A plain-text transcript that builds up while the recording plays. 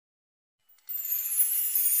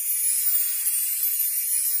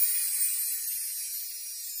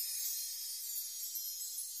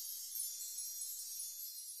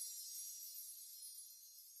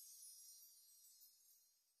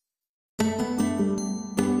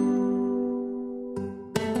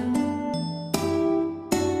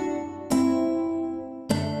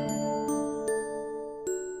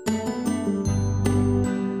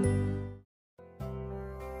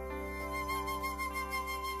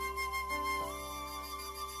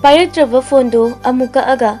Pairatraba phone do amuka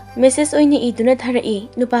aga message oina iduna tharai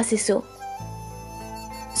nupasisu.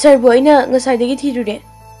 Sir boyna ngasaidagi thirure.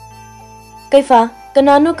 Kaifa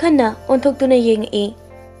kanano khanna onthoktuna yengi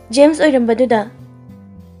James oirambaduda.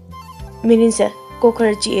 Mininsa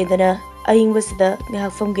kokara chi edana ayingbasida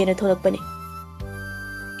ngahafam gena tholakpani.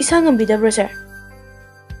 Isangam bidabra sir.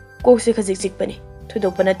 Kokse khajik chikpani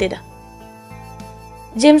thudokpana teda.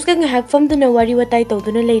 James ka ngahafam duna wari watai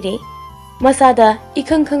tawduna leire. Masada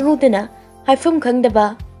ikhang khanghodana haifam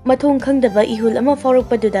khangdaba mathong khangdaba ihul ama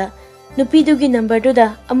faurokpaduda nupidugi number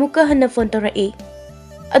duda amuka hanna phone torai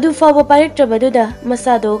adu fawa pairatrabaduda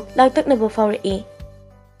masado laktaknaba faurei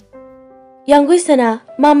yangguisana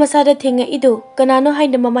ma masada thenga idu kanano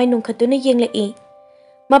haina mamai nungkhatuna yenglei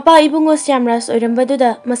mapa ibungo syamras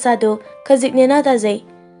oirambaduda masado khajiknena tajai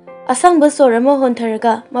asangba sorama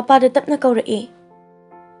hontharaga mapada tapna kaurei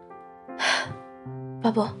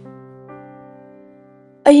babo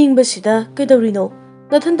Aying basida kaidawrino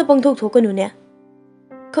nathanta pangthok thokanune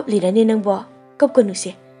kaplirani nangbo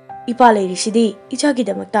kapkanuse ipa leirisidi ichagi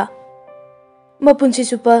damakta mapunsi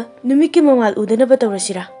supa numiki mamal udana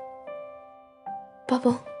batawrasira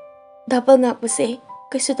babo dapal ngakbase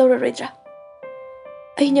kaisu tawraroidra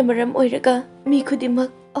aina maram oiraga mi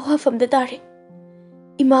khudimak awafamda tare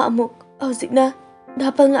ima amuk auzikna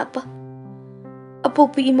dapal ngakpa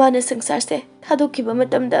apokpi imana sangsarse thadokhiba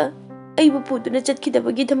matamda Aibu puduna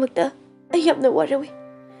chatkidabagi damakta ayamna warawi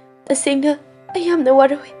tasengna ayamna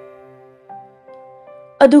warawi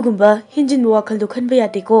adugumba hinjin wakhaldu khanba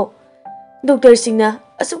yateko doctor singna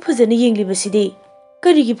asuk phajana yenglibasidi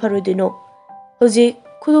karigi faroidino hoje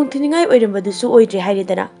khudong thiningai oirambadu oidre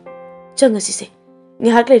hairedana changasise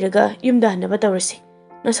ngihak leiraga yumda hanaba tawrasi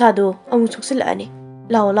nasado amu suksilani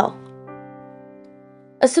lao lao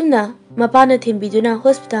asumna mapana thembiduna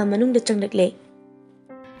hospital manungda changlakle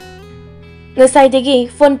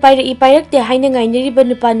Ngasaidagi phone pairakte haina ngainariba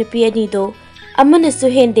nupa nupi ani do amana su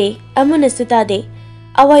hende amana su tade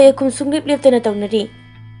awai akhum sunglip leptana tawnari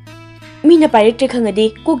mina pairakte khangadi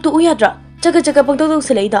koktu uyadra jaga pangtok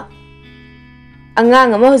selaida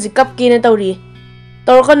angang ama hoji kapki na tawri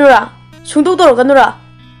tawrakanura sungtok tawrakanura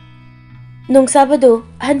nongsabado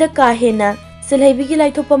handa ka hena selhaibigi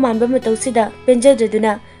laithokpa manba matawsida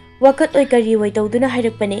penjadraduna wakat oi kari wai tawduna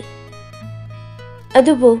hairakpane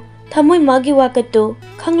adubo Thamoi magi wakatto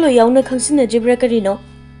khanglo yauna khangsina jibra karino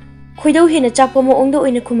khoidau hena chakpa mo ongdo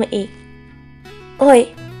oina khumai oi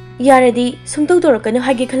yaradi sungtau torakanu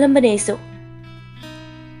hagi khalambane iso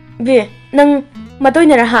be nang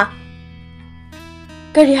matoinara ha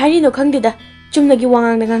kari harino khangdida chumnagi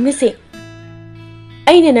wangang ngangnase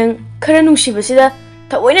aina nang khara nungsibasida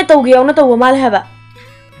thaoina tawgi yauna tawwa mal haba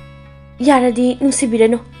yaradi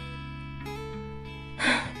nungsibirano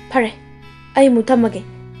phare ai muthamage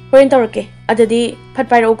Horen tawrake adadi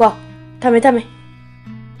phatpairo ko thame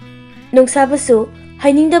nungsabasu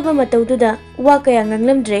hainingdaba matawduda wa kaya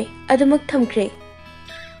nganglamdre adumak thamkhre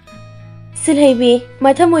silhaibi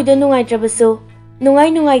mathamoida nungaitrabasu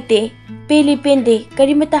nungaite peli pende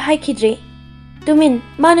karimata haikidre tumin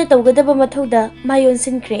mana tawgadaba mathauda mayon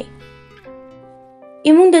sinkhre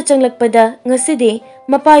imungda changlakpada ngasidi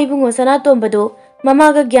mapa ibungo sanatombado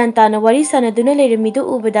mamaga gyantana wari sanaduna leiramidu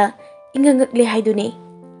ubada ingangakle haidune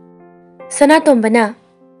Sanatombana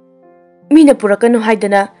Mina purakanu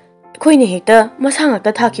haidana khoine hekta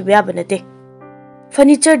masangakta thakiba yaba nate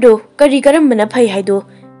furniture do kari karambana phai haido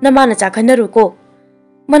namana chakhanaru ko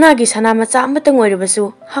managi sana macha amatang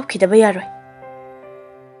oirabasu hapkhidaba yaroi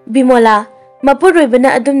Bimola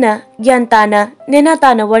mapuroibana adumna gyantana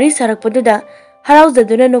nenatana wari sarakpaduda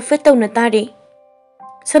haraujaduna nofetawna tare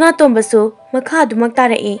Sanatombasu makha adumak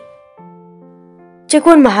tarae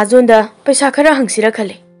Chekon mahajonda paisa khara hangsira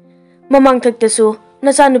khale Mamang thaktasu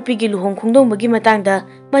nachanupigi luhong khungdongbagi matangda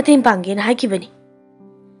mateng panggena haikibani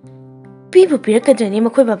pibu pirakadrani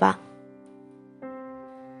makhoi baba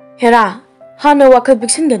hera hana wakhal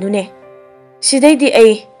biksinganune sidaidi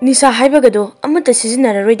ai nisa haibagado amata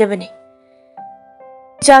sizinararoidabani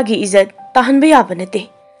chagi izat tahanba yaba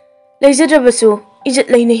nate leijadrabasu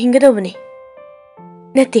ijat leina hingadabani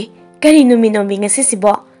nate kari numinomi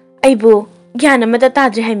ngasisibo aibu gyana mata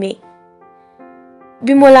tadre haime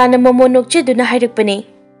Bimola na mamonok cheduna hairakpane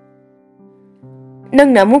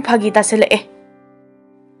nangna mu phagi tasalae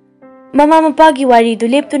mama mapagi wari du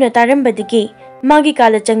leptuna tarambadigi magi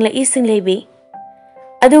kala changla ising leibi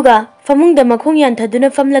aduga famungda makhong yanthaduna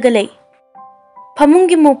famlaga lei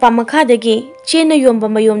famungi mopa makhadagi chena yomba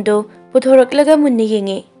mayomdo puthoraklaga munne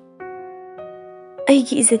yenge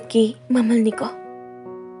aigi izatki mamalniko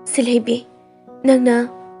silhaibi nangna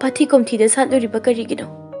pathi komthida satluriba karigino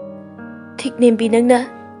Thik nembi nangna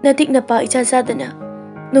natik napa icha sadana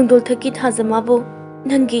Nungol thaki thazamabu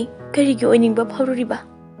nangi karigi oiningba phawruriba.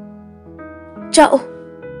 Chao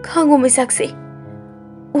khango misaksi.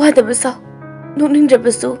 Wadabasaw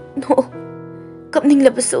noningdrabasu no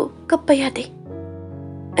kapninglabasu kappa yade.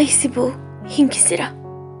 Aisibu hinkisira.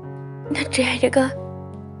 Natre hairaga.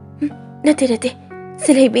 Nate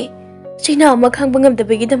silaibi China ama khangba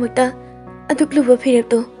ngamdabagi damakta aduk luba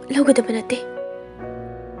phirakto laugadaba nate.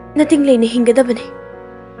 Nating leine hingadabane.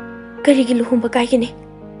 Karigi luhumba kaigine.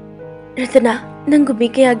 Ratana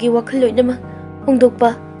nangumi kayagi wakhal loinama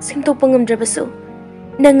hongdokpa singtokpa ngamdrabasu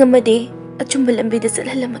nangamade achumba lambida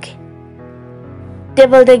chalhalamage.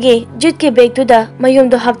 Table dagi jut ke bag tuda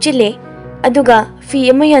mayomdo hapchile aduga fi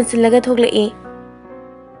ama yansilaga thoglai.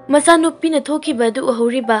 Masanupi na thokiba du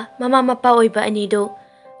uhuriba mama mapa oiba anido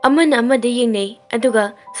amana amade yengnei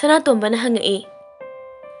aduga sanatomba na hangai.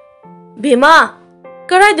 Bema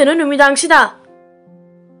karaidano numidangshida.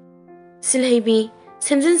 Silhaibi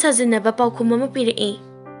semjin sajinaba paukhum ama pirai.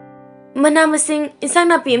 Mana masing insang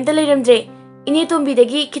napi amta leiramje ine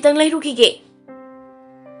tombidagi khitang lairukige.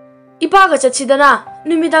 Ipaga chatsidana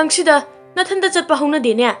numidangshida nathanda chatpa hongna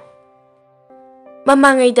dene.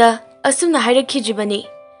 Mamangaida asumna hairakijibani.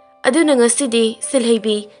 Aduna ngasidi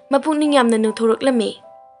silhaibi mapungning yamna nuthoraklami.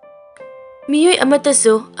 Miyoi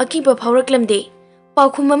amatasu akiba phawraklamde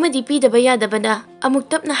paukhum amadi pidaba yadabana amuk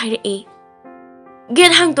tapna hairai.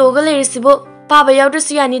 Get hangtoga leirisibo paba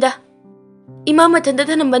yawdrasu yanida. Ima mathanda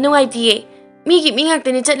thanamba nungaitiye migi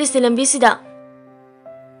mingaktani chatlisi lambisida.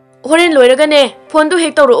 Horen loiragane phone du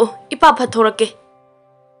hek tawro ipa phathorake.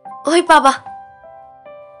 Oi paba.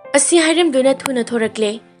 Asi hairamduna thuna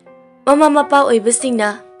thorakle. Mama mapa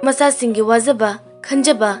oibasingna masa singi wazaba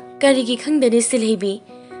khanjaba karigi khangdani silhaibi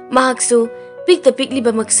mahaksu pikta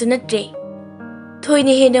pikliba maksu natre.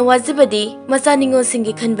 Thoine hena wazabadi masa ningol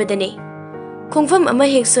singi khanbadane. Khongfam ama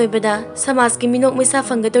hek soibada samas ki minok misa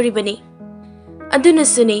fangadoribani. Aduna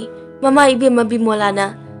suni mama ibema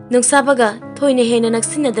bimolana nungsabaga thoine hena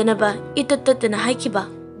naksinnadanaba itatatana haikiba.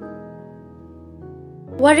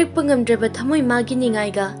 Warik pangamdraba thamoi magi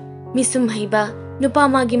ningaiga misum haiba nupa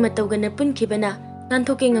magi matawgana punkibana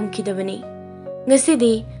nantoke ngamkidabani.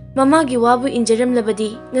 Ngasidi mamagi wabu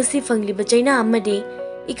injaramlabadi ngasi fangliba chaina amadi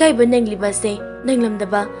ikaiba nangliba se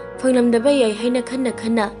nanglamdaba phanglamdaba yai haina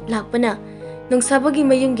khanna lakpana nungsabagi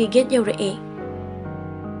mayumgi get yawrae.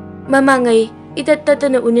 Mamangai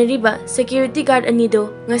itattatana unariba security guard anido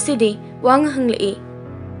ngasidi wang hanglai.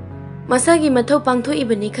 Masagi mathau pangtho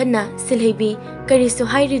ibani khanna silhaibi karisu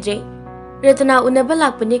hairidre. Ratana unaba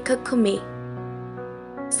lakpani khakhume.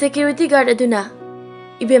 Security guard aduna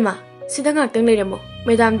Ibema sida ngaktang leiramo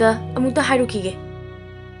madam da amukta hairukige.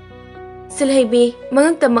 Silhaibi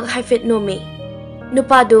mangangtamak haifet nomi.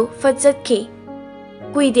 Nupado fatsatki.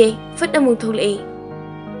 Kuide fat amuk tholai.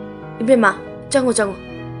 Ibema chango.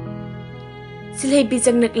 Silhaibi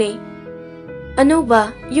changnakle.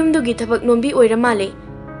 Anoba yumdugi thabak nombi oiramale.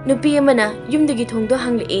 Nupi amana yumdugi thongdo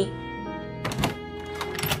hanglai.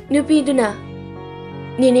 Nupi duna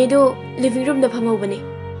Ninedo living room da phamawbani.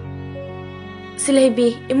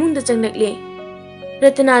 Silhaibi imungda changnakle.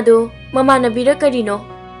 Ratanado mama nabira karino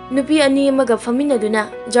nupi ani amaga faminaduna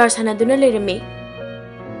jar sanaduna leirame.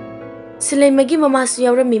 Silaimagi mama su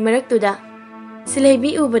yawrami maraktuda.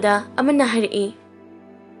 Silhaibi ubada amana harai.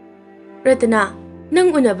 Ratana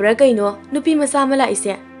nang unabra kaino nupi masa mala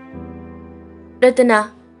ise.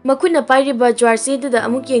 Ratana makuna pairiba jar seduda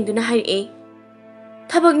amuk yengduna harai.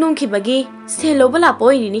 Thabak nongkhibagi selo bala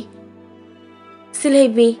poirini.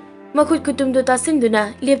 Silhaibi makut kutumdo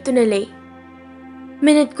tasinduna leptuna lei.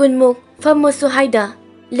 Minute kunmuk famosu haida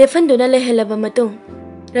lefanduna lehelaba matung.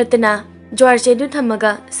 Ratana jar sedu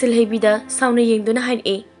thamaga silhaibida sauna yengduna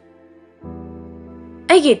harai.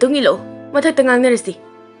 Aige tungilo mathakta ngangnarasi.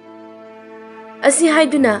 Asi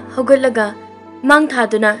haiduna hogalaga mang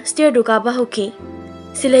thaduna stair du kaba hoki.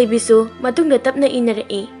 Silhaibisu matungda tapna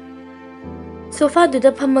inarai. Sofa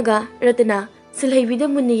duda phamaga Ratana silhaibida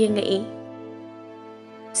munna yengai.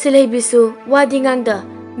 Silhaibisu wadi ngangda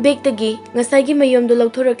bag tagi ngasagi mayomdo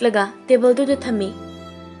lauthoraklaga table duda thami.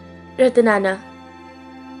 Ratanana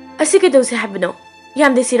Asika dose habno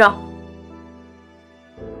yamde siro.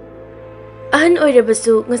 Ahan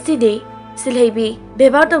oirabasu ngaside silhaibi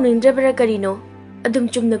bebar tawnindrabara karino adum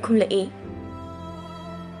chumna khumlai.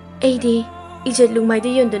 Aidi ijat lungmaida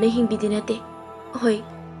yondona hingbidinate. Hoi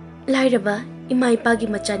lairaba imai pagi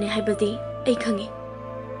machane haibadi ai khangi.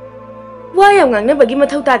 Wayam ngangne bagi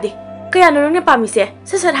mathau tade. Kaya nonne pamise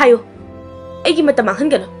sasar hayo. Aigi matam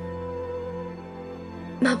hanggano.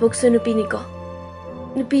 Mabuk su nupi niko.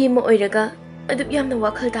 Nupi mo oiraga adup yamna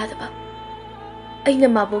wakhal tadaba. Aina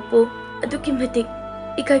mabuk po aduki matik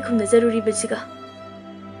ikai khumna zaruri basiga.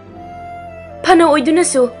 Fana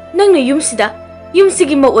oidunasу nangna yumsida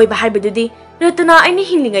yumsigi ma oiba haibadudi Ratana aini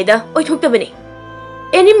hinlingaida oithoktabani.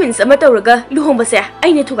 Any means ama tawraga luhombase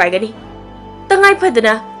aini thugaigani. Tangai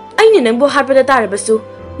phadana aini nangbu hatpada tarabasu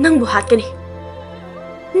nangbu hatkani.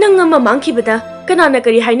 Nanga mamangkhibada kanana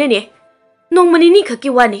kari hainane nongmani ni khaki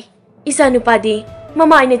wani isa nupadi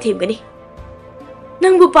mama aini themgani.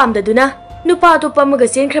 Nangbu pamdaduna nupa atopa amaga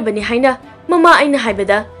senkrabani haina mama aina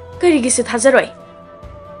haibada karigisu thazaroi.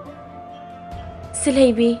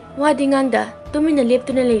 Silhaibi wadi ngangda tumina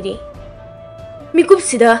leptuna leiri.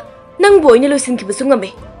 Mikupsida nang boy na lusinkibusu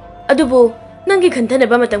ngame. Adubu nangi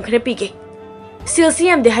khantanaba matam khara pige. Silsi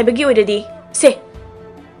yamde haibagi oiradi se.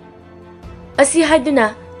 Asi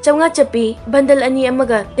haiduna chawnga chapi bandal ani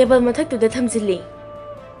amaga table mathaktuda thamjilli.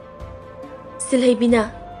 Silhaibina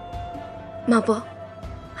mabo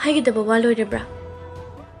haigidaba wa loirabra.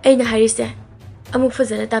 Aina harise amuk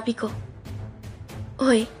fazana tapiko.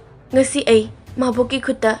 Oi ngasi ai maboki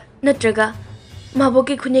khutta natraga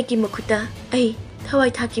maboki khuneki makhuta ai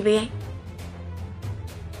thawai thakiba yai.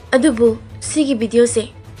 Adubu sigi video se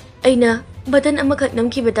aina button amakhat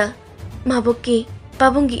namkibada maboki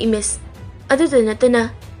pabungi image aduda natana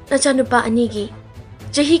nachanupa anigi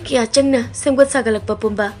jahi kya changna samgat sagalakpa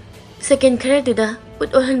pumba second khara duda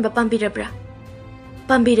utohan ba pambirabra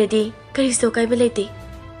pambiradi kariso kaiba leti.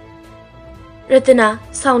 Ratana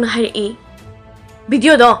sauna hari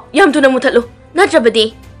video do yam tuna muthalu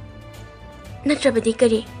natrabadi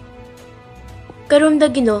kari karomda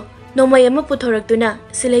gino nomay ama puthoraktuna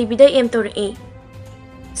silhaibida em torai.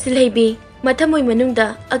 Silhaibi mathamoy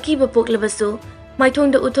manungda akiba poklabasu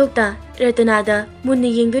maithongda uthokta Ratanada munni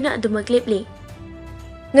yengduna adumak lepli.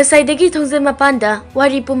 Ngasaidagi thongzan mapanda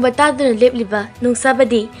wari pumba taduna lepliba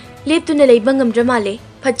nungsabadi leptuna leiba ngamdramale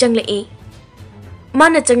phatchanglai.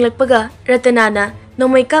 Mana changlakpaga Ratanana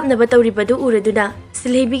nomay kapnaba tawribadu uraduna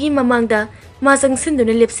silhaibigi mamangda masang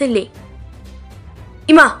sinduna lepsili.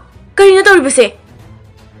 Ima karina tawribase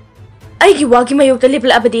aigi wagi mayokta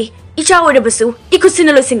lepla abadi icha oirabasu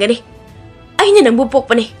ikusina losingani. Aina nangbu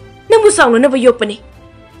pokpane nangbu sauna naba yokpane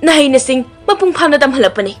nahaina sing mapung phana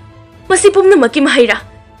tamhalapane masi pumnamaki mahaira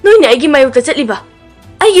noina aigi mayokta chatliba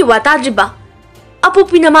aigi wa tadriba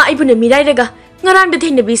apopina ma aibuna mirairaga ngarangda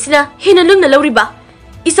thenabisina hena lungna lawriba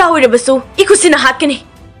isa oirabasu ikusina hatkani.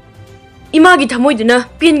 Imagi thamoiduna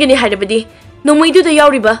piengani hairabadi nomaiduda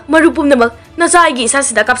yauriba marupumnamak nacha aigi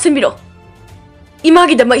isasida kapsinbiro.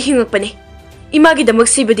 Imagi damak hingakpane imagi damak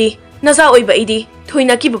sibadi nacha oiba idi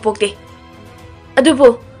thoina kiba pokte.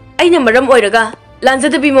 Adubu aina maram oiraga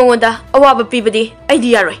lanjadabi mongoda awaba pibadi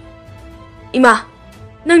aidi yaroi. Ima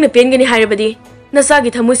nangna piengani hairabadi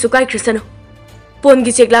nasagi thamoi sukai khrisano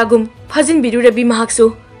pongi cheklagum phajin birurabi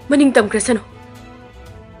mahaksu maning tam khrisano.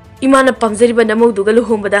 Imana pamjariba namauduga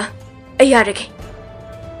luhombada ayarage.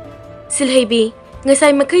 Silhaibi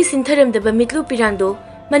ngasai makai sintharamdaba mitlu pirangdo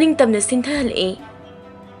maning tamna sinthahalai.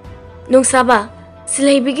 Nongsaba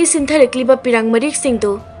silhaibigi sintharakliba pirang marik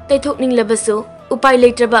singdo taithokninglabasu upai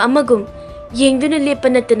leitraba amagum yengduna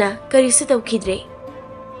lepa natana karisu tawkhidre.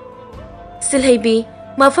 Silhaibi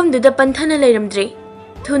mafamduda panthana leiramdre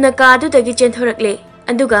thuna ka adudagi chenthorakle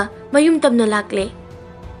aduga mayum tamna lakle.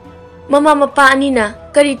 Mama mapa anina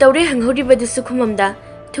kari tawre hanghoribadasu khumamda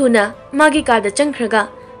thuna magi kada changkhraga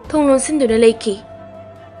thonglon sinduna leiki.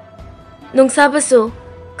 Nongsabasu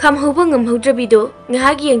khamhoba ngamhodrabido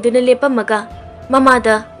ngahagi yengduna lepamaga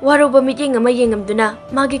mamada waroba miting ama yengamduna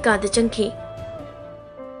magi kada changki.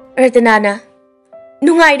 Ratanana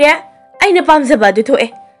nungaire aina pamjaba du thoe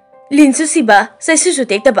linsu siba saisusu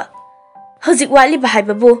tektaba hojik wali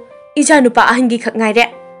bahaibabu ijanupa ahangi khak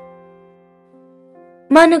ngaire.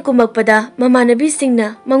 Mana kumakpada mamanabi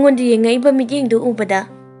singna mangondi yengaiba mitingdu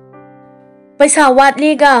ubada paisa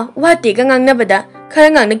watlega watega ngangnabada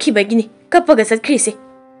khara ngangna khibagini kapaga satkrisi.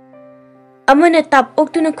 Amana tap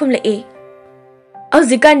oktuna khumlae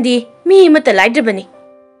auzikandi mi mata laidrabani.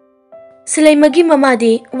 Silaimagi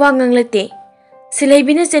mamadi wanganglate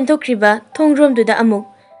silaibina senthokriba thongromduda amuk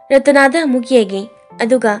Ratanada amuk yegi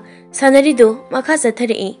aduga sanarido makha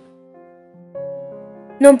chathari.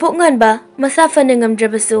 Nompok nganba masa fana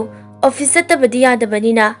ngamdrabasu office tabadi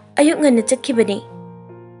yadabanina ayuk nganna chatkibani.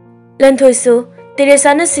 Lanthoisu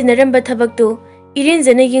Teresana sinaramba thabaktu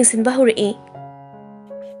irenjana yengsinba hori.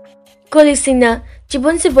 Kolisingna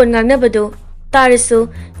chibon sibon ngangnabadu tarasu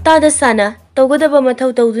tada sana tawgadaba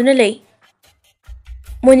mathau tawduna lei.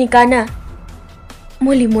 Monikana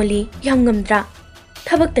moli yam ngamdra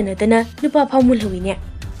thabakta dana nupa phamul huine.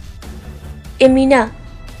 Emina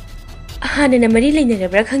hanana mari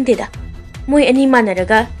leinarabra khangdeda moi ani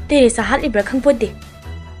manaraga Teresa hatlibra khangpodde.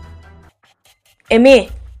 Eme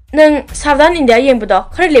nang Southern India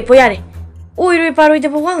yengbudo khara lepo yare Oiroi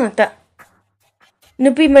paroidaba wa ngakta.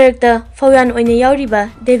 Nupi marakta fauyan oina yauriba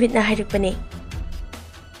David na hairukpani.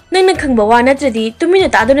 Nangna khangba wa natradi tumina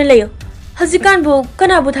taduna layo. Hazikanbu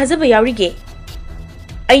kanabu thajaba yaurige.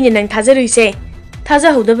 Aina nang thajaruise.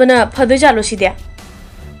 Thaja hodabana phadojalo sidya.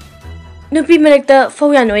 Nupi marakta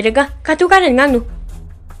fauyan oiraga katukaran ngangnu.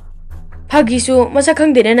 Phagisu masa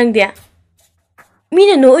khangdena nangdya.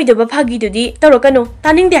 Mina no oidaba phagidudi tawrakano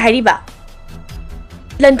taningde hairiba.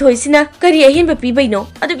 Lanthoisina kari ahinba pibaino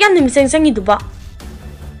aduk yamna misang sangiduba.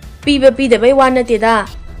 Piba pidabay wa nateda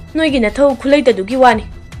noigi nathau khulaitadu wani.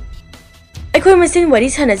 Aikhoi masin wari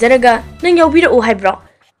sanajaraga nang yaubirau haibro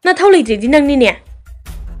nathau leitridi nangnine.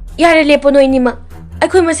 Yare lepo noinima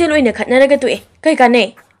aikhoi masen oina khatnaraga tue kai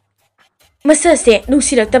kane. Masa se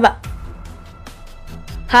nungsirakdaba.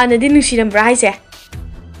 Hanadi nungsirambra haise.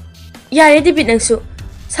 Yare David nangsu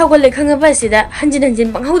saugale khangaba sida hanjin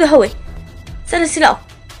hanjin panghauda hawe. Salasilao.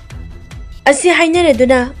 Asi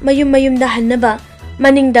hainareduna mayum da hannaba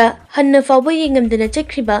maningda hanna fawba yengamdana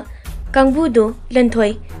chakriba kangbudu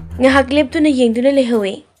lanthoi ngahak leptuna yengduna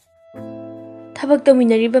lehawe. Thabak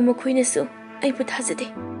tawminariba makhoinasu aibu thajade.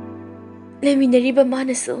 Leminariba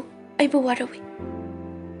manasu aibu warawe.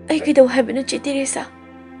 Aikidaw habinu cheteresa.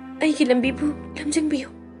 Aiki lambibu lamjangbiyo.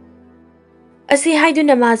 Asi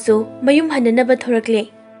haiduna masu mayum hannanaba thorakle.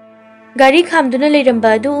 Gari khamduna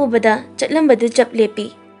leiramba adu ubada chatlambadu chap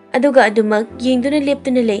lepi. Aduga adumak yengduna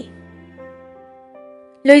leptuna lei.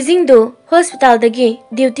 Loizingdu hospital dagi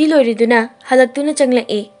duty loiriduna halaktuna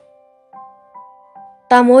changlai.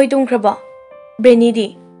 Tamoi tungkraba.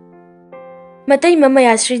 Brenidi. Matai mama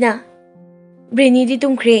yasrina. Brenidi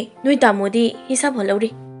tungkre nui tamodi hisab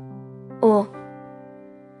holauri. Oh.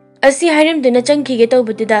 Asi hairamduna changkige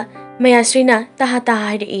tawbududa mayasrina taha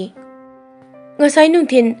hairi. Ngasai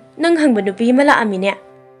nungthin nang hangba nupi mala amine.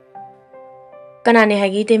 Kanane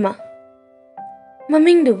hagi tema.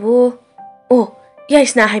 Mamingdubu. Oh,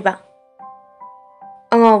 yaisna haiba.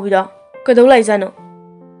 Angawbida kadau laizano.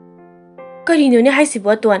 Karino ne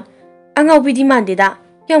haisibo tuan. Angawbidi mandida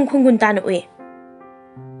yam khungun tanu uye.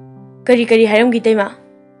 Kari hairamgi tema.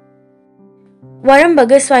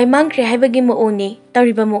 Warambaga swai mangkre haibagi moongni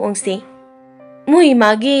tariba moongsi. Mui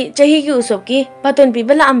magi jahigi usopki baton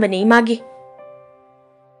pibala ambani magi.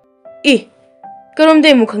 Karom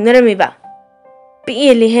de mukhang naramiba.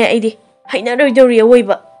 Pieli he aidi haina roidori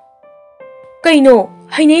awoiba. Kaino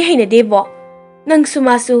haina debo. Nang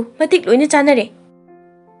sumasu matik loina chanare.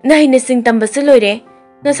 Nahina sing tambasu loire.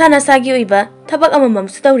 Nasana sagi oiba thabak amamam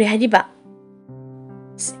su tawre hadiba.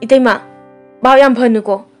 Itaima baw yam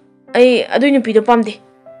phanuko. Ai adui nupido pamde.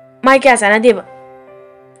 Mai kya sana deba.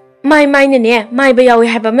 Mai ne mai ba yawi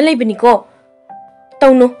haiba ma leibani ko.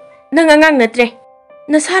 Tawno nang angang natre.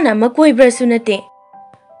 Nasana makoi brasu nate.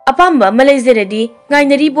 Apamba Malayzeradi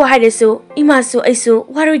ngainaribo hairesu imasu aisu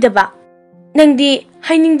waroidaba. Nangdi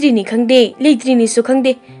hainingdrini khangde leitrini su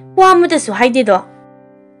khangde wa amada su haide do.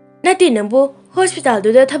 Nate nangbu hospital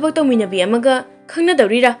duda thabak tawminabi amaga khangna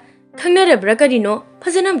dawrira khangnarabra karino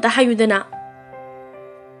phajana amta hayudana.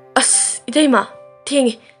 As itaima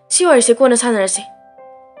thengi si warise kona sanarase.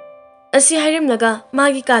 Asi hairamnaga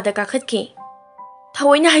magi kada kakhatki.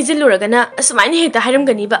 Thawoina haijilluragana asmaina heta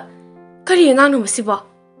hairamganiba. Kari ngangnu masiba.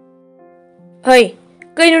 Hoi,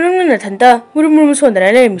 kaino nang nathanta murum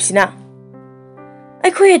sondara lemisina.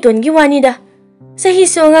 Aikhoi tongi wanida. Sahi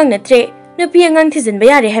so ngang natre nupi angang thijanba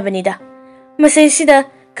yare habanida. Masai sida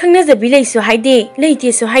khangnajabi leisu haide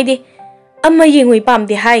leite su haide. Amma yengoi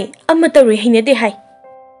pamde hai, amma tawri hinade hai.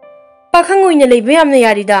 Pakhang oina leiba yamna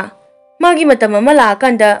yarida. Magi matam ama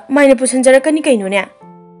laakanda maina pusanjarakani kaino ne.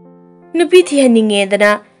 Nupi thihaninge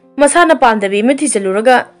dana masana pamdabi ma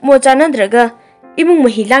thijaluraga mo chanandraga imung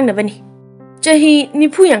mahi langnabani. Chahi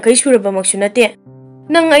nipu yankai suraba maksunate.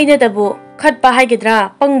 Nang aina tabu khatpa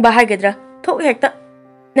haigedra pangba haigedra thok hekta.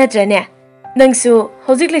 Natrane nangsu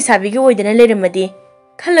hojik leisabigi oidana leramadi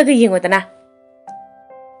khallaga yengodana.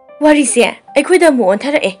 Warise aikhoida mo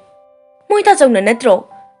ontharae. Moita chongna natro.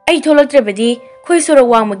 Ai tholaktrabadi khoi sora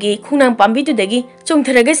wangmagi khungnang pambidudagi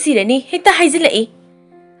chongtharaga sirani hekta haijilai.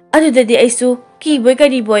 Adudadi aisu ki boy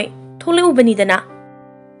kari boy thole ubani dana.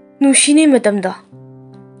 Nushine matamda.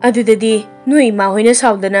 Adudadi nui ma hoina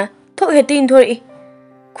saudana thok hete inthori.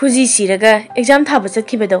 Khuji siraga exam thaba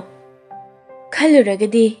chatkibado.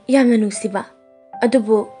 Khaluragadi yamna nungsiba.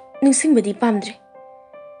 Adubu ningsingbadi pamdre.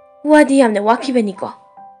 Wadi yamna wakibani ko.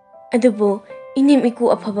 Adubu inim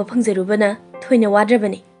iku afaba phangjarubana thoina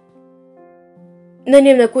wadrabani.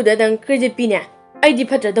 Nanemna kudadang credit pina ID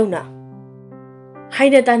phatradawna.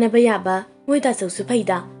 Haina tanaba yaba moita chausu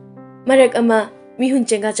phaida. Marak ama mihun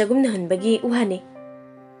chenga chagumna hanbagi uhani.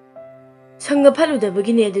 Sanga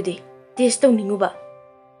phaludabagine adudi test ꯇꯧꯅꯤꯡꯉꯨꯕ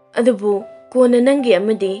ꯑꯗꯨꯕꯨ ꯀꯣꯟꯅ ꯅꯪꯒꯤ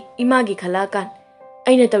ꯑꯃꯗꯤ ꯏꯃꯥꯒꯤ ꯈꯜꯂꯛꯑꯀꯥꯟ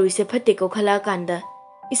ꯑꯩꯅ ꯇꯧꯔꯤꯁꯦ ꯐꯠꯇꯦꯀꯣ ꯈꯜꯂꯛꯑꯀꯥꯟꯗ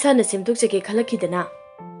ꯏꯁꯥꯅ ꯁꯦꯝꯗꯣꯛꯆꯒꯦ ꯈꯜꯂꯛꯈꯤꯗꯅ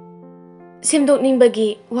ꯁꯦꯝꯗꯣꯛꯅꯤꯡꯕꯒꯤ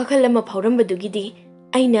ꯋꯥꯈꯜ ꯑꯃ ꯐꯥꯎꯔꯝꯕꯗꯨꯒꯤꯗꯤ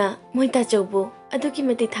ꯑꯩꯅ ꯃꯣꯏ ꯇꯥꯆꯧꯕꯨ ꯑꯗꯨꯛꯀꯤ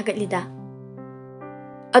ꯃꯇꯤꯛ ꯊꯥꯒꯠꯂꯤꯗ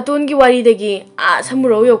ꯑꯇꯣꯟꯒꯤ ꯋꯥꯔꯤꯗꯒꯤ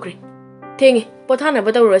ꯁꯃꯨꯔꯧ ꯌꯧꯈ꯭ꯔꯦ ꯊꯦꯡꯉꯦ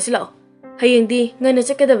ꯄꯣꯊꯥꯅꯕ ꯇꯧꯔꯨꯔꯁꯤ ꯂꯥꯛꯑꯣ ꯍꯌꯦꯡꯗꯤ ꯉꯟꯅ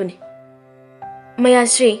ꯆꯠꯀꯗꯕꯅꯤ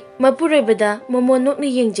ꯃꯌꯥꯁ꯭ꯔꯤ ꯃꯄꯨꯔꯣꯏꯕꯗ ꯃꯃꯣꯟ ꯅꯣꯛꯅ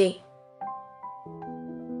ꯌꯦꯡꯖꯩ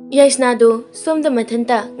ꯌꯥꯏꯁꯅꯥꯗꯨ ꯁꯣꯝꯗ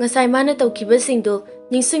ꯃꯊꯟꯇ ꯉꯁꯥꯏ ꯃꯥꯅ ꯇꯧꯈꯤꯕꯁꯤꯡꯗꯨ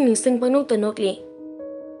ꯅꯤꯡꯁꯤꯡ ꯄꯪꯅꯣꯛꯇ ꯅꯣꯛꯂꯤ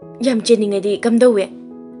ꯌꯥꯝ ꯆꯦꯟꯅꯤꯡꯉꯗꯤ ꯀꯝꯗꯧꯋꯦ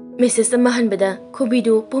ꯃꯦꯁꯦꯖ ꯑꯃ ꯍꯟꯕꯗ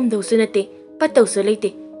ꯈꯨꯕꯤꯗꯨ ꯄꯣꯝꯗꯧꯁꯨ ꯅꯠꯇꯦ ꯄꯠꯇꯧꯁꯨ ꯂꯩꯇꯦ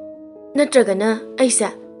ꯅꯠꯇ꯭ꯔꯒꯅ ꯑꯩꯁꯦ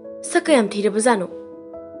ꯁꯛ ꯀꯌꯥꯝ ꯊꯤꯔꯕꯖꯥꯠꯅꯣ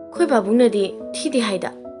ꯈꯣꯏ ꯄꯥꯕꯨꯡꯅꯗꯤ ꯊꯤꯗꯦ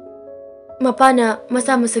ꯍꯥꯏꯗ ꯃꯄꯥꯅ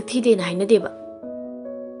ꯃꯆꯥ ꯃꯁꯛ ꯊꯤꯗꯦꯅ ꯍꯥꯏꯅꯗꯦꯕ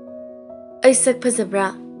ꯑꯩ ꯁꯛ ꯐꯖꯕ꯭ꯔꯥ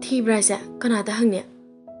ꯊꯤꯕ꯭ꯔꯥ ꯍꯥꯏꯁꯦ ꯀꯅꯥꯗ ꯍꯪꯅꯦ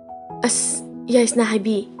ꯑꯁ ꯌꯥꯏꯁꯅꯥ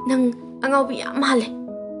ꯍꯥꯏꯕꯤ ꯅꯪ ꯑꯉꯥꯎꯕꯤ ꯌꯥꯝ ꯃꯥꯜꯂꯦ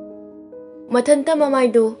ꯃꯊꯟꯇ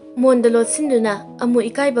ꯃꯃꯥꯏꯗꯨ ꯃꯣꯟꯗ ꯂꯣꯠꯁꯤꯟꯗꯨꯅ ꯑꯃꯨꯛ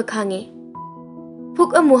ꯏꯀꯥꯏꯕ ꯈꯥꯡꯉꯦ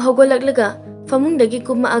ꯄꯨꯛ ꯑꯃꯨꯛ ꯍꯧꯒꯠꯂꯛꯂꯒ ꯐꯃꯨꯡꯗꯒꯤ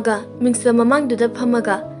ꯀꯨꯝꯃꯛꯑꯒ ꯃꯤꯡꯁꯦꯜ ꯃꯃꯥꯡꯗꯨꯗ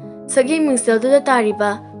ꯐꯝꯃꯒ ꯁꯛꯌꯦꯡ ꯃꯤꯡꯁꯦꯜꯗꯨꯗ ꯇꯥꯔꯤꯕ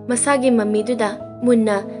ꯃꯁꯥꯒꯤ ꯃꯃꯤꯗꯨꯗ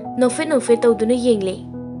ꯃꯨꯟꯅ ꯅꯣꯛꯐꯦꯠ ꯇꯧꯗꯨꯅ ꯌꯦꯡꯂꯦ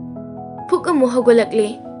ꯄꯨꯛ ꯑꯃꯨꯛ ꯍꯧꯒꯠꯂꯛꯂꯦ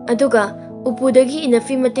ꯑꯗꯨꯒ ꯎꯄꯨꯗꯒꯤ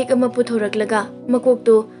ꯏꯅꯐꯤ ꯃꯇꯦꯛ ꯑꯃ ꯄꯨꯊꯣꯔꯛꯂꯒ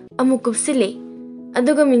ꯃꯀꯣꯛꯇꯨ ꯑꯃꯨꯛ ꯀꯨꯞꯁꯤꯜꯂꯦ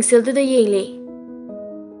ꯑꯗꯨꯒ ꯃꯤꯡꯁꯦꯜꯗꯨꯗ ꯌꯦꯡꯂꯦ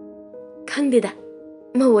ꯈꯪꯗꯦꯗ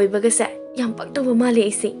ꯃꯧ ꯑꯣꯏꯕꯒꯁꯦ ꯌꯥꯝ ꯄꯛꯇꯧꯕ ꯃꯥꯜꯂꯦ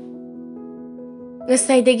ꯑꯩꯁꯦ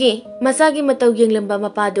ꯉꯁꯥꯏꯗꯒꯤ ꯃꯆꯥꯒꯤ ꯃꯇꯧ ꯌꯦꯡꯂꯝꯕ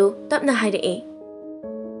ꯃꯄꯥꯗꯨ ꯇꯞꯅ ꯍꯥꯏꯔꯛꯑꯦ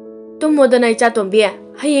ꯇꯨꯝꯃꯣꯗꯅ ꯏꯆꯥꯇꯣꯝꯕꯤ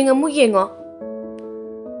ꯍꯌꯦꯡ ꯑꯃꯨꯛ ꯌꯦꯡꯉꯣ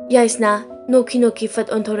ꯌꯥꯏꯁꯅꯥ ꯅꯣꯛꯈꯤ ꯐꯠ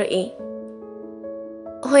ꯑꯣꯟꯊꯣꯔꯛꯑꯦ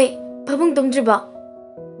ꯍꯣꯏ ꯄꯥꯕꯨꯡ ꯇꯨꯝꯗ꯭ꯔꯤꯕꯣ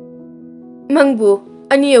ꯃꯪꯕꯨ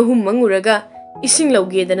ꯑꯅꯤ ꯑꯍꯨꯝ ꯃꯪꯉꯨꯔꯒ ꯏꯁꯤꯡ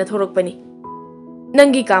ꯂꯧꯒꯦꯗꯅ ꯊꯣꯔꯛꯄꯅꯤ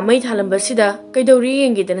ꯅꯪꯒꯤ ꯀꯥ ꯃꯩ ꯊꯥꯜꯂꯝꯕꯁꯤꯗ ꯀꯩꯗꯧꯔꯤ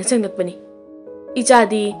ꯌꯦꯡꯒꯦꯗꯅ ꯆꯪꯂꯛꯄꯅꯤ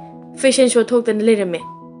ꯏꯆꯥꯗꯤ ꯐꯦꯁꯟ ꯁꯣ ꯊꯣꯛꯇꯅ ꯂꯩꯔꯝꯃꯦ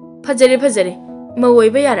ꯐꯖꯔꯦ ꯃꯧ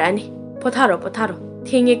ꯑꯣꯏꯕ ꯌꯥꯔꯛꯑꯅꯤ ꯄꯣꯊꯥꯔꯣ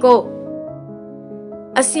ꯊꯦꯡꯉꯦꯀꯣ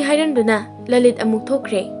ꯑꯁꯤ ꯍꯥꯏꯔꯝꯗꯨꯅ ꯂꯂꯤꯠ ꯑꯃꯨꯛ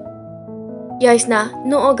ꯊꯣꯛꯈ꯭ꯔꯦ ꯌꯥꯏꯁꯅꯥ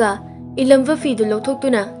ꯅꯣꯛꯑꯒ ꯏꯂꯝꯕ ꯐꯤꯗꯨ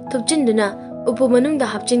ꯂꯧꯊꯣꯛꯇꯨꯅ ꯊꯨꯞꯆꯤꯟꯗꯨꯅ ꯎꯄꯨ ꯃꯅꯨꯡꯗ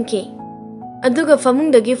ꯍꯥꯞꯆꯤꯟꯈꯤ ꯑꯗꯨꯒ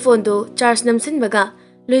ꯐꯃꯨꯡꯗꯒꯤ ꯐꯣꯟꯗꯨ ꯆꯥꯔꯖ ꯅꯝꯁꯤꯟꯕꯒ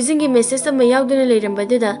ꯂꯨꯏꯖꯤꯡꯒꯤ ꯃꯦꯁꯦꯖ ꯑꯃ ꯌꯥꯎꯗꯨꯅ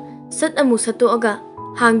ꯂꯩꯔꯝꯕꯗꯨꯗ ꯁꯠ ꯑꯃꯨꯛ ꯁꯠꯇꯣꯛꯑꯒ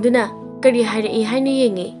ꯍꯥꯡꯗꯨꯅ ꯀꯔꯤ ꯍꯥꯏꯔꯛꯏ ꯍꯥꯏꯅ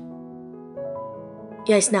ꯌꯦꯡꯉꯦ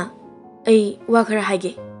ꯌꯥꯏꯁꯅꯥ ꯑꯩ ꯋꯥ ꯈꯔ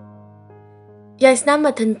ꯍꯥꯏꯒꯦ ꯌꯥꯏꯁꯅꯥ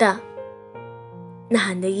ꯃꯊꯟꯇ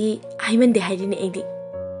ꯅꯍꯥꯟꯗꯒꯤ ꯍꯥꯏꯃꯟꯗꯦ ꯍꯥꯏꯔꯤꯅꯦ ꯑꯩꯗꯤ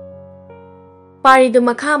ꯄꯥꯔꯤꯗꯨ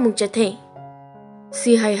ꯃꯈꯥ ꯑꯃꯨꯛ ꯆꯠꯊꯩ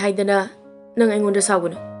ꯁꯤ ꯍꯥꯏꯗꯅ ꯅꯪ ꯑꯩꯉꯣꯟꯗ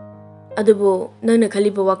ꯁꯥꯎꯒꯅꯨ ꯑꯗꯨꯕꯨ ꯅꯪꯅ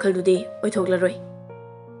ꯈꯜꯂꯤꯕ ꯋꯥꯈꯜꯗꯨꯗꯤ ꯑꯣꯏꯊꯣꯛꯂꯔꯣꯏ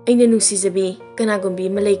ꯑꯩꯅ ꯅꯨꯡꯁꯤꯖꯕꯤ ꯀꯅꯥꯒꯨꯝꯕꯤ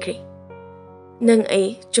ꯑꯃ ꯂꯩꯈ꯭ꯔꯦ ꯅꯪ ꯑꯩ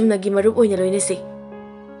ꯆꯨꯝꯅꯒꯤ ꯃꯔꯨꯞ ꯑꯣꯏꯅ ꯂꯣꯏꯅꯁꯤ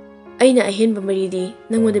ꯑꯩꯅ ꯑꯍꯦꯟꯕ ꯃꯔꯤꯗꯤ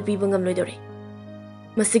ꯅꯪꯉꯣꯟꯗ ꯄꯤꯕ ꯉꯝꯂꯣꯏꯗꯧꯔꯦ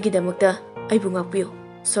ꯃꯁꯤꯒꯤꯗꯃꯛꯇ ꯑꯩꯕꯨ ꯉꯥꯛꯄꯤꯌꯨ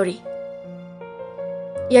ꯁꯣꯔꯤ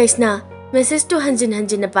ꯌꯥꯏꯁꯅꯥ ꯃꯦꯁꯦꯖꯇꯨ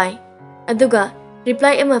ꯍꯟꯖꯤꯟꯅ ꯄꯥꯏ ꯑꯗꯨꯒ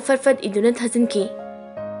ꯔꯤꯄ꯭ꯂꯥꯏ ꯑꯃ ꯐꯠ ꯏꯗꯨꯅ ꯊꯥꯖꯤꯟꯈꯤ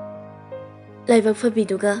ꯂꯥꯏꯕꯛ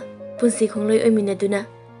ꯐꯕꯤꯗꯨꯒ ꯄꯨꯟꯁꯤ ꯈꯣꯡꯂꯣꯏ ꯑꯣꯏꯃꯤꯟꯅꯗꯨꯅ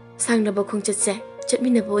ꯁꯥꯡꯂꯕ ꯈꯣꯡꯆꯠꯁꯦ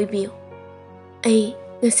ꯆꯠꯃꯤꯟꯅꯕ ꯑꯣꯏꯕꯤꯌꯨ ꯑꯩ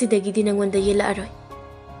ꯉꯁꯤꯗꯒꯤꯗꯤ ꯅꯪꯉꯣꯟꯗ ꯌꯦꯠꯂꯛꯑꯔꯣꯏ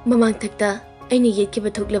ꯃꯃꯥꯡꯊꯛꯇ ꯑꯩꯅ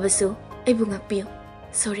ꯌꯦꯠꯈꯤꯕ ꯊꯣꯛꯂꯕꯁꯨ ꯑꯩꯕꯨ ꯉꯥꯛꯄꯤꯌꯨ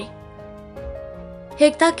ꯁꯣꯔꯤ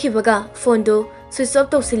ꯍꯦꯛ ꯇꯥꯈꯤꯕꯒ ꯐꯣꯟꯗꯨ ꯁ꯭ꯋꯤꯆ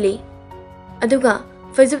ꯑꯣꯐ ꯇꯧꯁꯤꯜꯂꯤ ꯑꯗꯨꯒ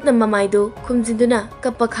ꯐꯩꯖꯨꯞꯅ ꯃꯃꯥꯏꯗꯨ ꯈꯨꯝꯖꯤꯟꯗꯨꯅ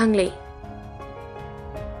ꯀꯞꯄ ꯈꯥꯡꯂꯦ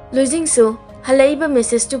ꯂꯨꯏꯖꯤꯡꯁꯨ ꯍꯜꯂꯛꯏꯕ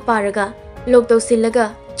ꯃꯦꯁꯦꯖꯇꯨ ꯄꯥꯔꯒ ꯂꯣꯛ ꯇꯧꯁꯤꯜꯂꯒ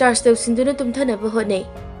ꯆꯥꯔꯖ ꯇꯧꯁꯤꯟꯗꯨꯅ ꯇꯨꯝꯊꯅꯕ ꯍꯣꯠꯅꯩ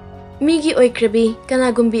ꯃꯤꯒꯤ ꯑꯣꯏꯈ꯭ꯔꯕꯤ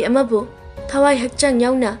ꯀꯅꯥꯒꯨꯝꯕꯤ ꯑꯃꯕꯨ ꯊꯋꯥꯏ ꯍꯛꯆꯥꯡ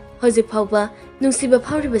ꯌꯥꯎꯅ ꯍꯧꯖꯤꯛ ꯐꯥꯎꯕ ꯅꯨꯡꯁꯤꯕ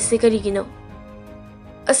ꯐꯥꯎꯔꯤꯕꯁꯦ ꯀꯔꯤꯒꯤꯅꯣ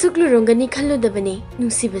ꯑꯁꯨꯛ ꯂꯨꯔꯝꯒꯅꯤ ꯈꯜꯂꯨꯗꯕꯅꯤ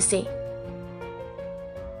ꯅꯨꯡꯁꯤꯕꯁꯦ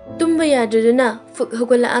ꯇꯨꯝꯕ ꯌꯥꯗ꯭ꯔꯗꯨꯅ ꯐꯨꯛ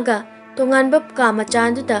ꯍꯧꯒꯠꯂꯛꯑꯒ ꯇꯣꯉꯥꯟꯕ ꯀꯥ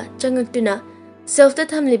ꯃꯆꯥꯗꯨꯗ ꯆꯪꯉꯛꯇꯨꯅ ꯁꯦꯜꯐꯇ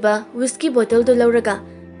ꯊꯝꯂꯤꯕ ꯋꯤꯁꯀꯤ ꯕꯣꯇꯜꯗꯨ ꯂꯧꯔꯒ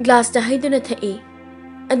ꯒ꯭ꯂꯥꯁꯇ ꯍꯩꯗꯨꯅ ꯊꯛꯏ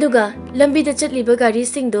ꯑꯗꯨꯒ ꯂꯝꯕꯤꯗ ꯆꯠꯂꯤꯕ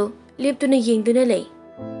ꯒꯥꯔꯤꯁꯤꯡꯗꯨ ꯂꯦꯞꯇꯨꯅ ꯌꯦꯡꯗꯨꯅ ꯂꯩ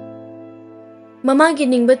ꯃꯃꯥꯒꯤ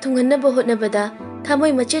ꯅꯤꯡꯕ ꯊꯨꯡꯍꯟꯅꯕ ꯍꯣꯠꯅꯕꯗ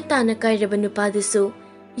ꯊꯃꯣꯏ ꯃꯆꯦꯠ ꯇꯥꯅ ꯀꯥꯏꯔꯕ ꯅꯨꯄꯥꯗꯨꯁꯨ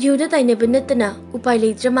ꯌꯨꯗ ꯇꯥꯏꯅꯕ ꯅꯠꯇꯅ ꯎꯄꯥꯏ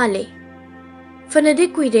ꯂꯩꯇ꯭ꯔ ꯃꯥꯜꯂꯦ ꯐꯅꯗꯤ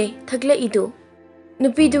ꯀꯨꯏꯔꯦ ꯊꯛꯂꯛꯏꯗꯨ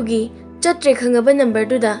ꯅꯨꯄꯤꯗꯨꯒꯤ ꯆꯠꯇ꯭ꯔꯦ ꯈꯪꯉꯕ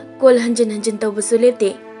ꯅꯝꯕꯔꯗꯨꯗ ꯀꯣꯜ ꯍꯟꯖꯤꯟ ꯇꯧꯕꯁꯨ ꯂꯦꯞꯇꯦ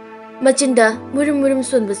ꯃꯆꯤꯟꯗ ꯃꯨꯔꯨꯝ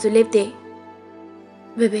ꯁꯣꯟꯕꯁꯨ ꯂꯦꯞꯇꯦ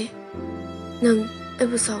ꯕꯦꯕꯦ ꯅꯪ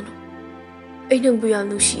ꯑꯩꯕꯨ ꯁꯥꯎꯅꯨ ꯑꯩ ꯅꯪꯕꯨ ꯌꯥꯝ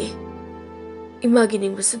ꯅꯨꯡꯁꯤꯌꯦ ꯏꯃꯥꯒꯤ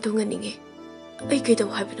ꯅꯤꯡꯕꯁꯨ ꯊꯨꯡꯍꯟꯅꯤꯡꯉꯦ ꯑꯩ ꯀꯩꯗꯧ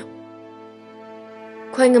ꯍꯥꯏꯕꯅꯣ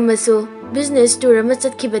ꯈ꯭ꯋꯥꯏꯉꯝꯃꯁꯨ ꯕꯤꯖꯤꯅꯦꯁ ꯇꯨꯔ ꯑꯃ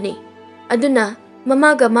ꯆꯠꯈꯤꯕꯅꯤ ꯑꯗꯨꯅ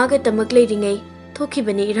ꯃꯃꯥꯒ ꯃꯥꯒꯇꯃꯛ ꯂꯩꯔꯤꯉꯩ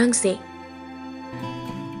ꯊꯣꯛꯈꯤꯕꯅꯤ ꯏꯔꯥꯡꯁꯦ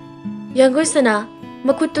ꯌꯥꯡꯒꯣꯏꯁꯅꯥ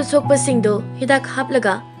ꯃꯈꯨꯠꯇꯨ ꯁꯣꯛꯄꯁꯤꯡꯗꯨ ꯍꯤꯗꯥꯛ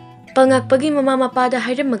ꯍꯥꯞꯂꯒ ꯄꯉꯥꯛꯄꯒꯤ ꯃꯃꯥ ꯃꯄꯥꯗ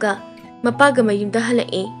ꯍꯥꯏꯔꯝꯃꯒ ꯃꯄꯥꯒ ꯃꯌꯨꯝꯗ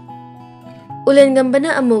ꯍꯜꯂꯛꯏ ꯎꯂꯦꯟꯒꯝꯕꯅ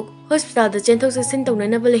ꯑꯃꯨꯛ ꯍꯣꯁꯄꯤꯇꯥꯜꯗ ꯆꯦꯟꯊꯣꯛ ꯆꯦꯟꯁꯤꯟ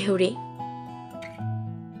ꯇꯧꯅꯅꯕ ꯂꯩꯍꯧꯔꯤ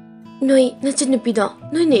ꯅꯣꯏ ꯅꯆꯟꯅꯨꯄꯤꯗꯣ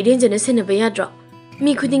ꯅꯣꯏꯅ ꯏꯔꯦꯟꯖꯅ ꯁꯦꯟꯅꯕ ꯌꯥꯗ꯭ꯔꯣ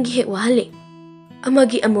ꯃꯤ ꯈꯨꯗꯤꯡꯒꯤ ꯍꯦꯛ ꯋꯥꯍꯜꯂꯤ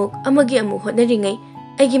ꯑꯃꯒꯤ ꯑꯃꯨꯛ ꯍꯣꯠꯅꯔꯤꯉꯩ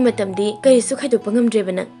ꯑꯩꯒꯤ ꯃꯇꯝꯗꯤ ꯀꯔꯤꯁꯨ ꯈꯥꯏꯗꯣꯛꯄ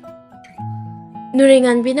ꯉꯝꯗ꯭ꯔꯦꯕ ꯅꯪ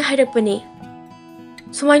Nurenganbina hairakpani.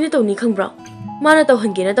 Sumaina tawni khangbra. Mana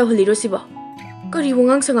tawhangena tawhaliro siba. Kari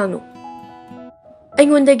wangang sangangno.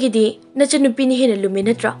 Aingondagidi nachanupini hena lume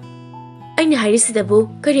natra. Aina hairisidabu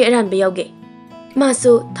kari aranba yauge.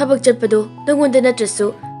 Masu thabak chatpado nangonda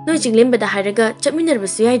natrasu noi jinglembada hairaga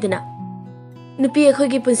chapminarbasu yaidana. Nupi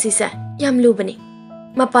akhogi punsisa yam lubani.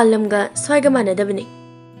 Mapalamga swaiga manadabani.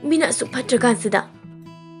 Mina asuk phatrakansida.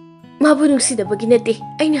 Mabu nungsidabagi nate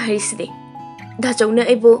aina hairiside. Dachawna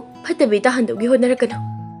aibo phatabi tahandogi honarakano.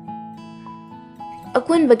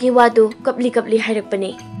 Akun bagi wadu kapli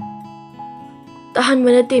hairakpani. Tahan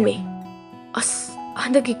manate me. As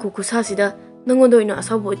handaki kukusasida nangondoina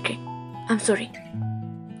asabu utkre. I'm sorry.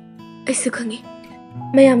 Aisu khangi.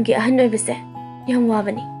 Mayamgi ahan oibase yam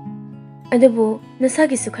wabani. Adabu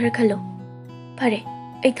nasagi su khara khallo. Pare,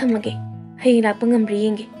 ai thamage. Hayeng lakpa ngamri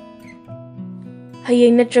yenge.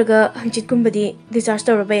 Hayeng natraga hangchitkumbadi discharge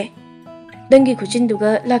tawrabe. Dangi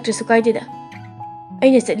khuchinduga laktrasu kaidida.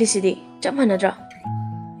 Aina chatlisidi chap manadra.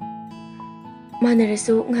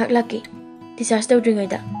 Manarasu ngak laki. Discharge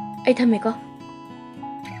tawdringaida. Ai thameko.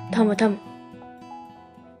 Thamo.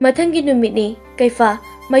 Mathangi numitni kaifa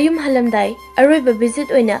mayum halamdai aroiba visit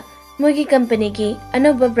oina mogi company ki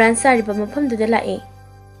anoba brand sariba mafamduda lai.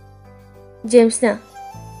 James na,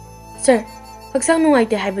 sir, haksang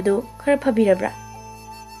nungaite haibadu khara phabirabra.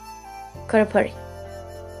 Khara phari.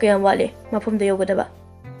 Kayam wale mafamda yogadaba.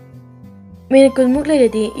 Minute kulmuk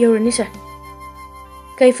lairadi yorani sir.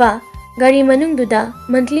 Kaifa gari manungduda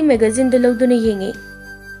monthly magazine do logduna yengi.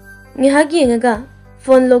 Ngihag yengaga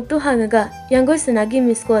phone log to hangaga yango sanagi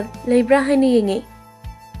miss call laibra haini yengi.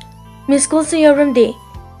 Miss call se yoramde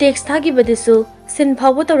text thagi badisu sin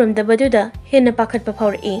phawo tawramda baduda hena pakhat pa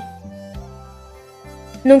phawri.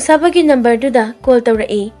 Nungsabagi number duda call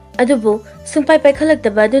tawrai adubu sumpai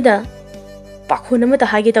paikhalakdaba duda pakhuna mata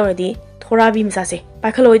hagi tawradi thorabi misase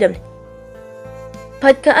paikhaloidamni.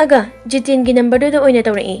 Phatka aga Jitin gi number duda oina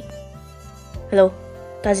tawrai. Hello,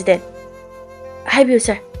 Tajiten. Habiu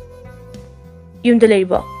sir. Yumda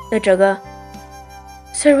leribo natraga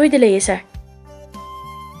sir hoida leye sir.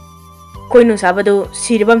 Koi nungsabadu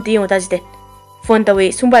siribam ti yong Tajiten. Phone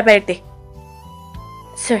tawi sumpai pairakte.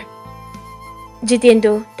 Sir.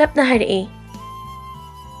 Jitendo tapna hairi.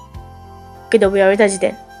 Kedaw yawi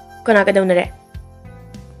Tajiten. Kana kedaw nare.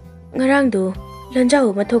 Ngarang do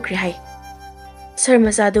lanjao mathokri hai. Sir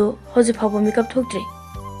masado hoji phawba makeup thokdri.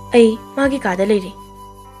 Ai magi kada leiri.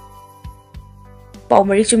 Pau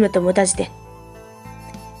mari chumna tamo Tajiten.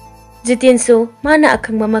 Jiten so mana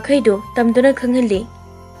akhangma makhaido tamduna khanghalli.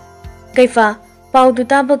 Kaifa pau du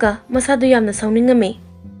tabaga masado yamna sawningame.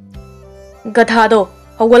 Gathado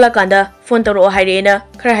hawala kanda phone taro hairena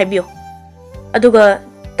khara haibio. Aduga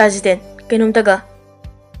Tajiten kenomtaga.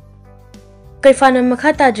 Kaifana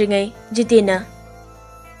makha tadringai Jitena.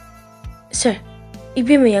 Sir,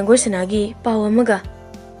 ibima yango sanagi pau amaga.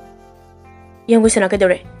 Yango sanaka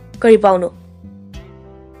dore. Kari pau no.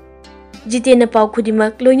 Jitena pau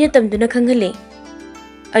khudimak loinya tamduna khanghalle.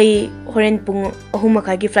 Ai horen pung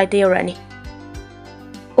 3 gi flight yorani.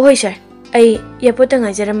 Oi sir, ai yapota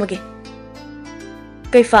ngaijaramage.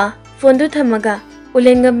 Kaifa phone du thamaga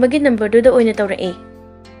ulengambagi number du da oina tawrai.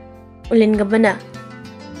 Ulengambana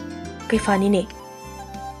kaifani ne.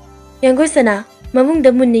 Yango sana mamung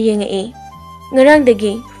da munni yengai. Ngarang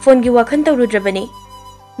dagi phone gi wakhan tawrudrabani.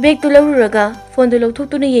 Bag tu lawruraga phone du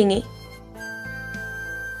lawthok tu na yengi.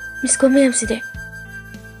 Miss ko mayam side.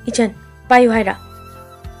 Ichan payu haira.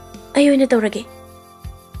 Ayoina tawrage.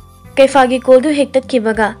 Kaifa gi call du hektat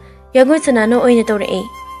kibaga yango sana no oina tawrai.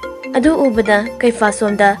 Adu ubada kaifa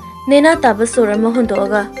somda nena taba sora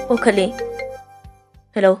mahondoga okhali.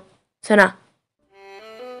 Hello, Sana.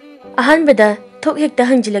 Ahan bada thok hekta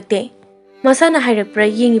hangjilakte. Masana hairakpra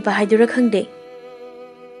yengi ba haidura khangde.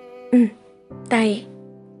 Tai.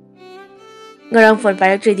 Ngarang phone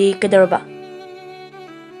pairaktridi kedaraba.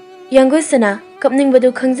 Yango Sana kapning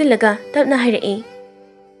badu khangjilaga tapna hairai.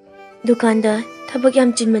 Dukanda thabak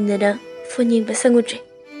yam chinmanna phone yengba sangudre.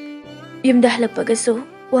 Yumda halappaga so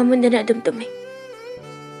wamandana adum tumme.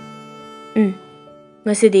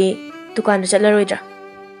 Ngasidi dukan chatlaroidra.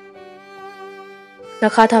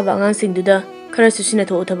 Nakha thaba angang singduda khara susina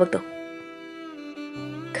tho thabak to.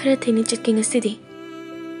 Khara thini chatki ngasidi.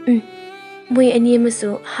 Moi ani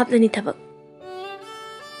amasu haplani thabak.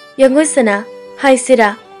 Yango Sana hai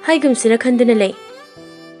sira hai gum sira khanduna lei.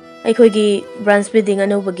 Aikhogi branch building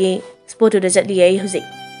anobagi spot da chatli ai hujik.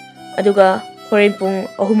 Aduga horen pung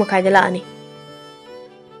 3:30 da laani.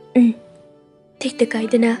 Tik da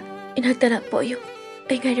kaidana inakta lakpo yo.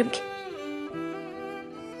 Ay ngairamki.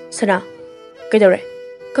 Sana, kaidore?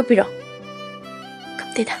 Kapira?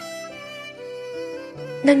 Kapteda.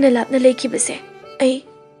 Nangna lapna leikibase ai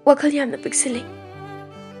wakhal yamna piksile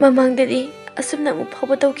mamangdadi asumna mu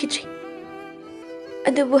phawba tawkhidri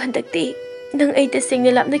adubu handakti nang ai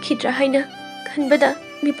tasengna lapna khidra haina khanbada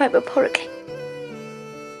mi paiba phawrakle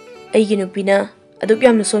aigi nupina aduk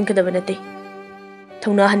yamna sonkadaba nate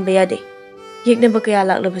thongna hanba yade yeknaba kaya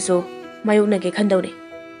laklabaso mayoknage khandawre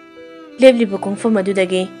lebliba kongfam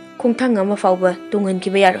adudage khongthang ama fawba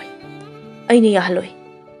tunghankiba yaroi aina yahaloi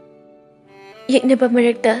yeknaba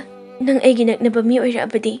marakta nang aigi naknaba mi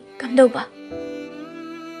oirabadi kamdawba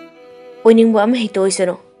oiningba ama hito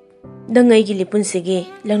isano nang aigi lipunsigi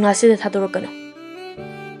langnasida thadorakano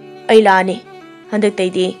ai laani handak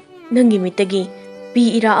taidi nangi mitagi pi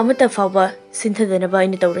ira amata fawba sinthadana ba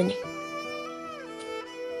ina tawrani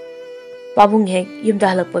pabung hek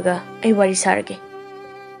yumda halakpaga ai wari sarage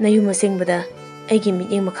nayum asengbada aigi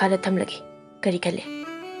miteng makhara thamlage kari khale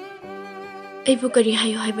aibu kari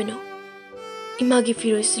hayo haibano imagi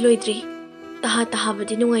firois loidri taha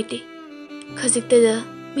badi nungaite khajikta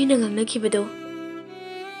mina ngangna khibado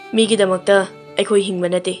migi damakta aikhoi hingba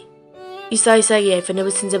nate isa gi aifana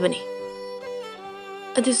basinjabani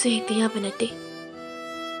adu se hekti ya banate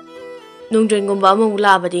nongdren gomba ama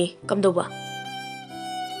ulabadi kamdoba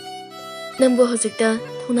nambo hojikta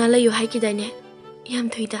thona layo haikidane yam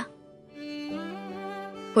thoida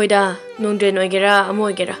hoida nongdren oigera amo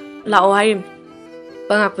oigera lao hairim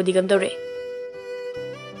pangakpudi kamdore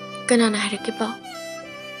kanana hairake pau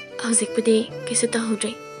hojikpudi kisu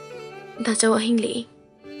tahudre dachaw ahingli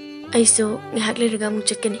aiso ngahak leraga mu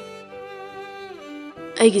chekkani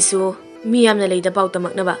aigisu mi yamna leida pau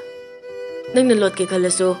tamaknaba nangna lotke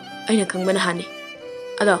khalasu aina khangbana hani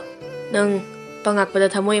ado nang pangakpada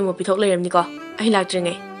thamoi mo pithok leiramni ko ai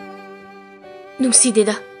lakjringai nungsi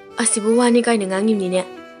deda asibu wani kaina ngangimni ne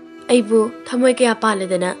aibu thamoi kaya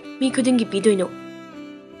paladana mi khudingi pidoino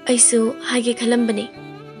aisu hage khalambani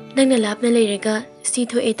nangna lapna leiraga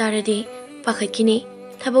sitho etaradi pakhakini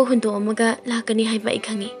thabo hundo amaga lakani haiba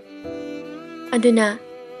ikhangi aduna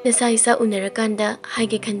nasa isa unarakanda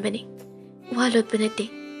hage khanbani walot banate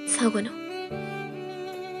sagono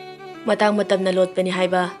matang matamna lotpani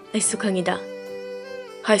haiba aisu khangida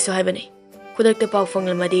haisu haibani khudakta pau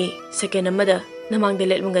fanglamadi second amada namangda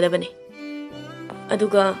letmungadabani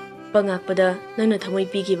aduga pangakpada nangna thamoi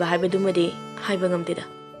pigiba haibadumadi haiba ngamtida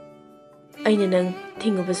aina nang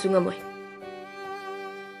thingubasu ngamoi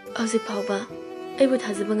ausi phawba aibu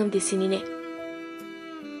thajaba ngamdi sinine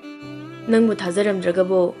nangbu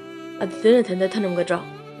thajaramdragabo adudana thanda thanamgadra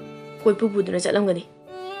koipu buduna chatlamgani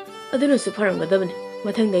aduna su pharamgadabani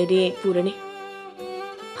mathang dairi purani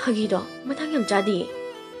hagido mathang yam jadi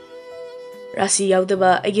rasi yaudaba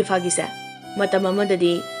aigi phagisa matam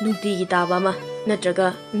amadadi nungti gi taba ma natraga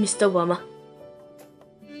miss tawba ma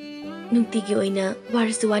nungti gi oina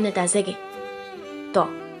warisu wana tajage to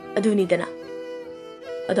aduni dana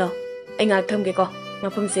ado ai ngak thamge ko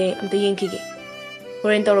mafamse amta yengkhige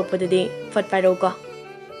horen tawrokpadadi fat pairo ko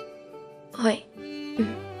hoi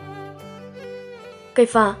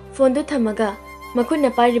kaifa phone do thamaga makhunna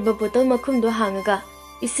pariba bottle makhum do hangaga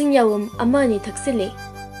ising yawum amani thaksile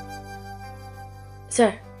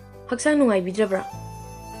sir haksang nungai bidrabra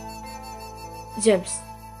James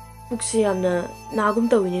pukse amna nagum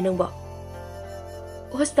tawini nangba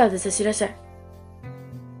hospital da sasira sir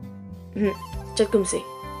chakkumse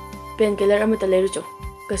painkiller amata leirucho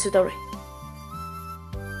kasu tawre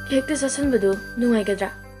hekta sasanbadu nungai gadra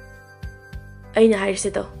aina hairse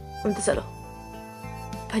to umta chalo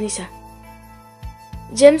pani sir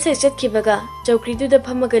James se chatkibaga chawkri du da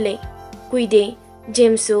phamaga le kuide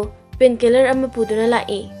James su painkiller ama puduna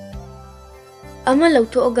lai ama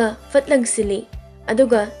lauthoga fatlang sili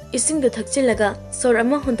aduga ising du thakchilaga sor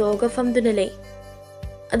ama hondoga famduna le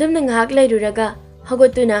adum nang hak lairuraga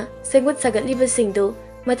hagotuna sengut sagatliba singdu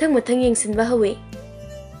mathang yengsinba hawe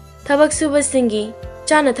thabak suba singi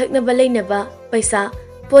chana thakna balainaba paisa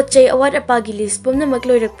pochai awat apagi list pomna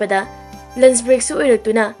makloirakpada lunch break su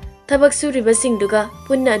oiraktuna thabak suriba singduga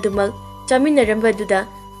punna adumak chaminaramba duda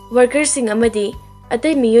worker sing amadi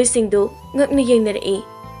atai miyoi singdu ngakni yengnari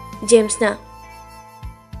James na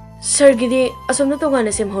sir gidi asomna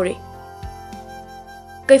tongana sem hore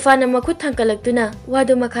kaifana makhut thangkalaktuna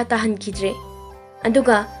wadu makha tahan kidre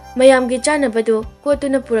aduga mayamgi chana badu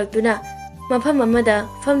kotuna puraktuna mafam amada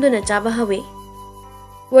famduna chaba hawe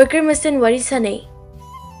worker masen wari sanai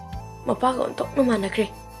mapaga ontokna manakre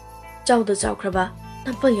chawda chawkraba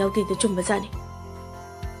nampal yaudi de chumba jani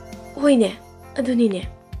hoine aduni ne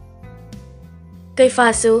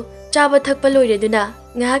kaifasu chaba thakpa loireduna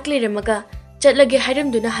ngahak leramaga chatlage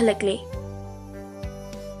hairamduna halakle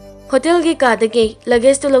hotel gi kadage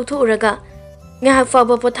luggage to lawthu uraga ngahak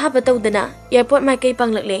faba pothaba tawdana airport mai kai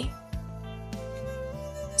panglakle.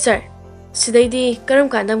 Sir, sidaidi karam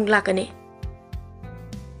kanda muk lakani?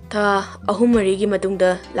 Tha ahum mari gi matungda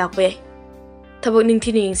lakpa yai. Thabak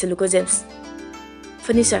ningthini yingsiluko James.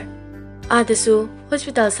 Fani sir, adasu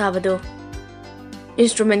hospital sabado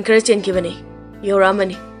instrument kara chen kibani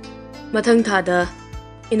yoramani mathang thada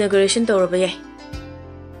inauguration tawraba yai.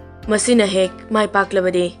 Masina hek mai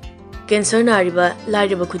paklabadi cancer nariba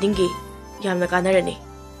lariba khudingi yamna kanarani.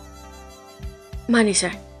 Mani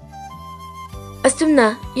sir. Astumna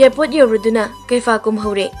airport yoruduna kaifa kum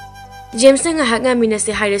hore. James na ngahak ngamina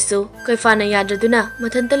se hairasu kaifa na yadraduna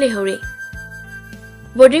mathanta le hore.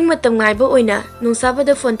 Boarding matam ngaiba oina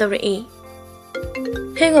nungsabada phone tawrai.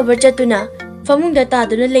 Hangover chatuna famungda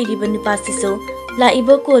taduna leiriba nupasiso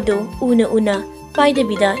laiba kodo una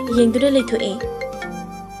paidabida yengdura lethoe.